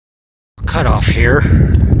cutoff here.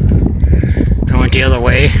 I went the other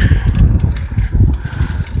way.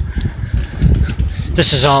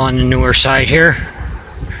 This is all on the newer side here.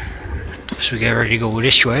 So we get ready to go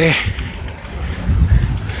this way.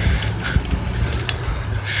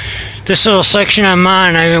 This little section I'm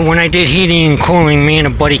on, when I did heating and cooling, me and a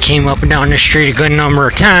buddy came up and down the street a good number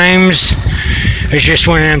of times. It's just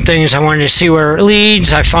one of them things I wanted to see where it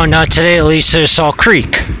leads. I found out today it leads to Salt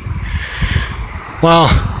Creek. Well,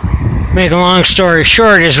 make a long story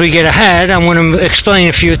short, as we get ahead, I'm going to explain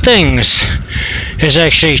a few things. It's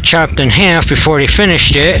actually chopped in half before they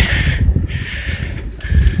finished it.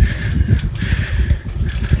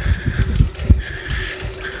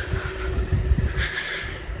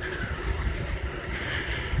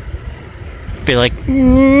 Be like,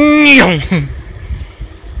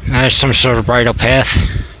 that's some sort of bridle path.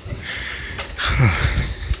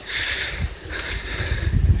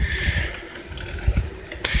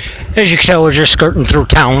 As you can tell, we're just skirting through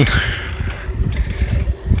town.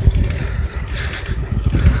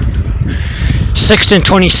 Sixth and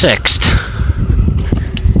 26th.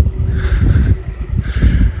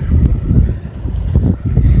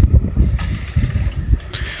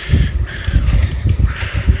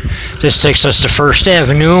 This takes us to First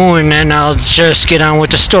Avenue, and then I'll just get on with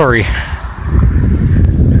the story.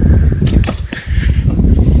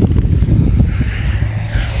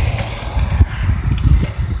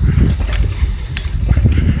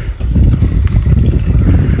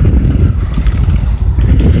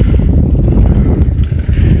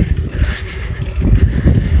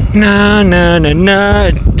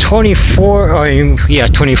 Nah, 24, oh yeah,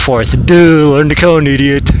 24th. Duh, learn to count,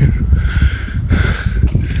 idiot.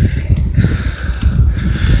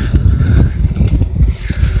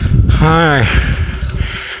 Alright,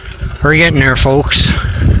 we're getting there, folks.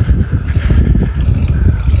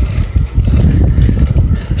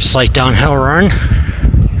 Slight downhill run.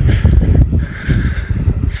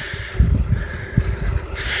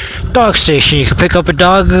 Dog station, you can pick up a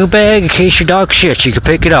dog bag in case your dog shits, you can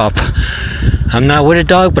pick it up. I'm not with a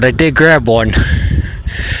dog, but I did grab one.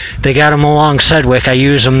 They got them along Sedgwick, I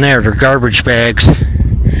use them there, they're garbage bags.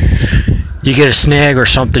 You get a snag or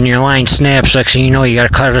something, your line snaps, next thing you know you gotta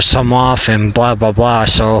cut some off and blah blah blah,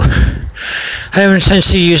 so I have a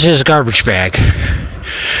tendency to use it as a garbage bag.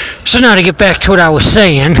 So now to get back to what I was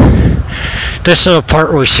saying, this little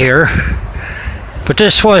part was here, but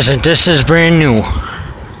this wasn't, this is brand new.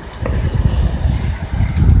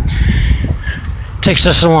 Takes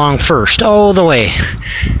us along first, all the way.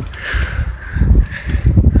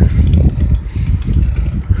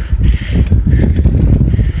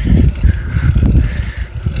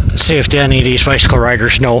 See if any of these bicycle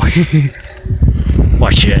riders know.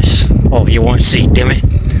 Watch this. Oh, you won't see, damn it.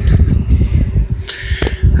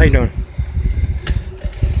 How you doing?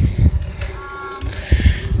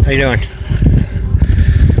 How you doing?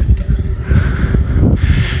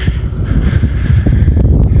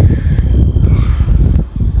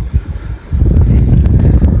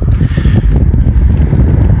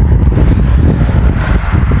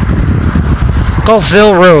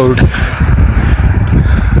 Gulfville Road.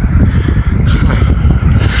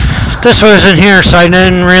 This wasn't here, so I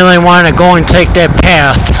didn't really want to go and take that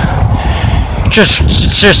path.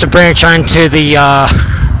 It's just a branch onto the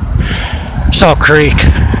Salt Creek.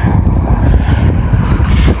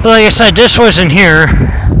 But like I said, this wasn't here.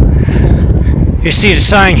 You see the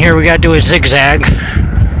sign here, we gotta do a zigzag.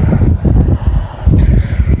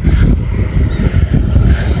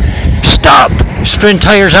 Stop! Spin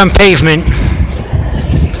tires on pavement.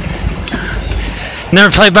 Never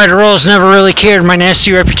played by the rules, never really cared. My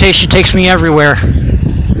nasty reputation takes me everywhere.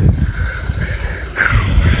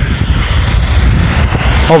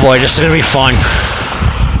 Oh boy, this is gonna be fun.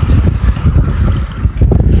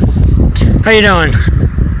 How you doing?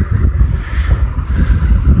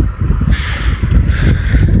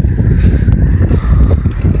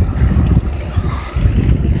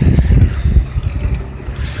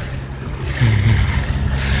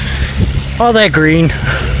 All that green.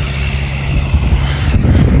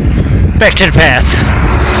 Back to the path.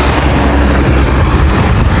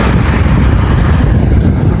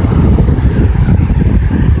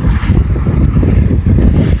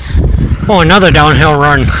 Oh, another downhill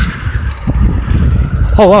run.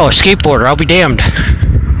 Oh wow, a skateboarder, I'll be damned.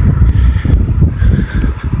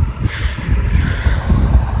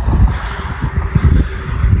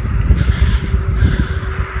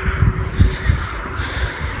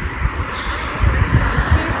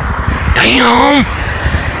 Damn!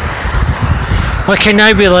 Why can't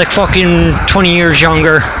I be like fucking 20 years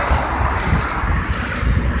younger?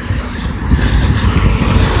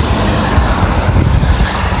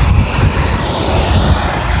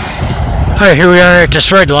 Alright, here we are at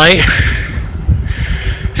this red light.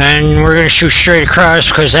 And we're going to shoot straight across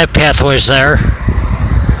because that path was there.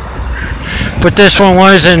 But this one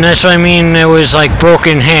wasn't. That's what I mean. It was like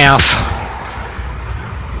broken in half.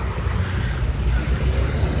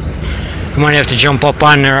 I might have to jump up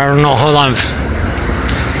on there. I don't know. Hold on.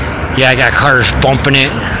 Yeah, I got cars bumping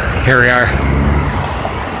it. Here we are.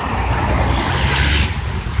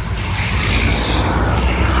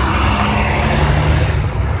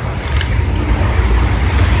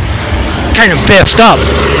 Kind of biffed up.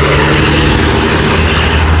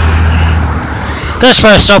 This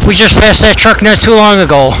messed up. We just passed that truck not too long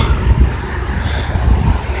ago.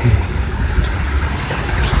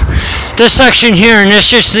 This section here, and this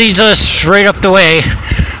just leads us right up the way.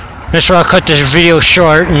 That's where I'll cut this video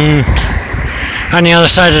short. And on the other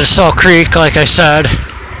side of the Salt Creek, like I said.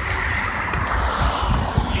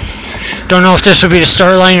 Don't know if this would be the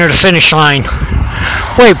start line or the finish line.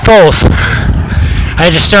 Wait, both. I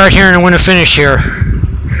had to start here and I want to finish here.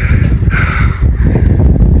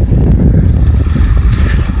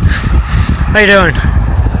 How you doing?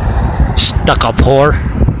 Stuck up whore.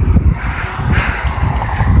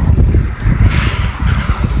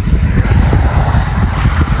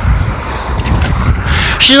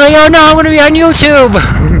 She's like, oh no, I want to be on YouTube.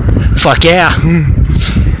 Fuck yeah.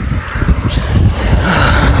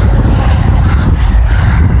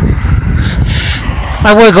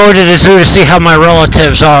 I would go to the zoo to see how my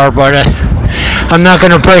relatives are, but I'm not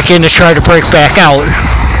going to break in to try to break back out.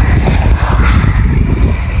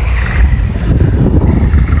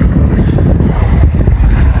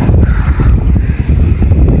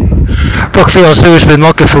 Brookfield Zoo has been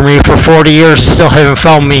looking for me for 40 years and still haven't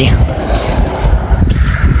found me.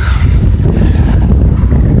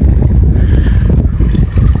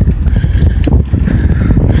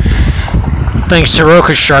 Thanks to road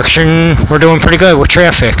construction, we're doing pretty good with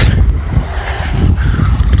traffic.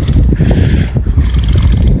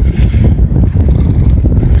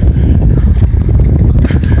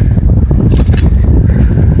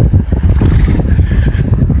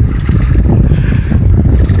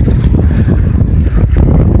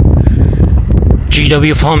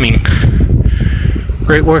 GW Plumbing.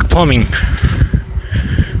 Great Work Plumbing.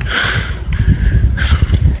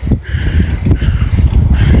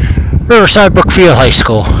 Riverside Brookfield High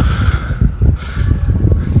School.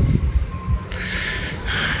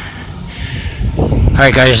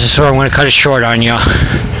 Alright guys, this is where I'm going to cut it short on you.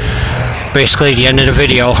 Basically the end of the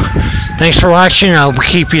video. Thanks for watching. I'll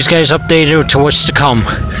keep you guys updated to what's to come.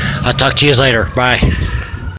 I'll talk to you later. Bye.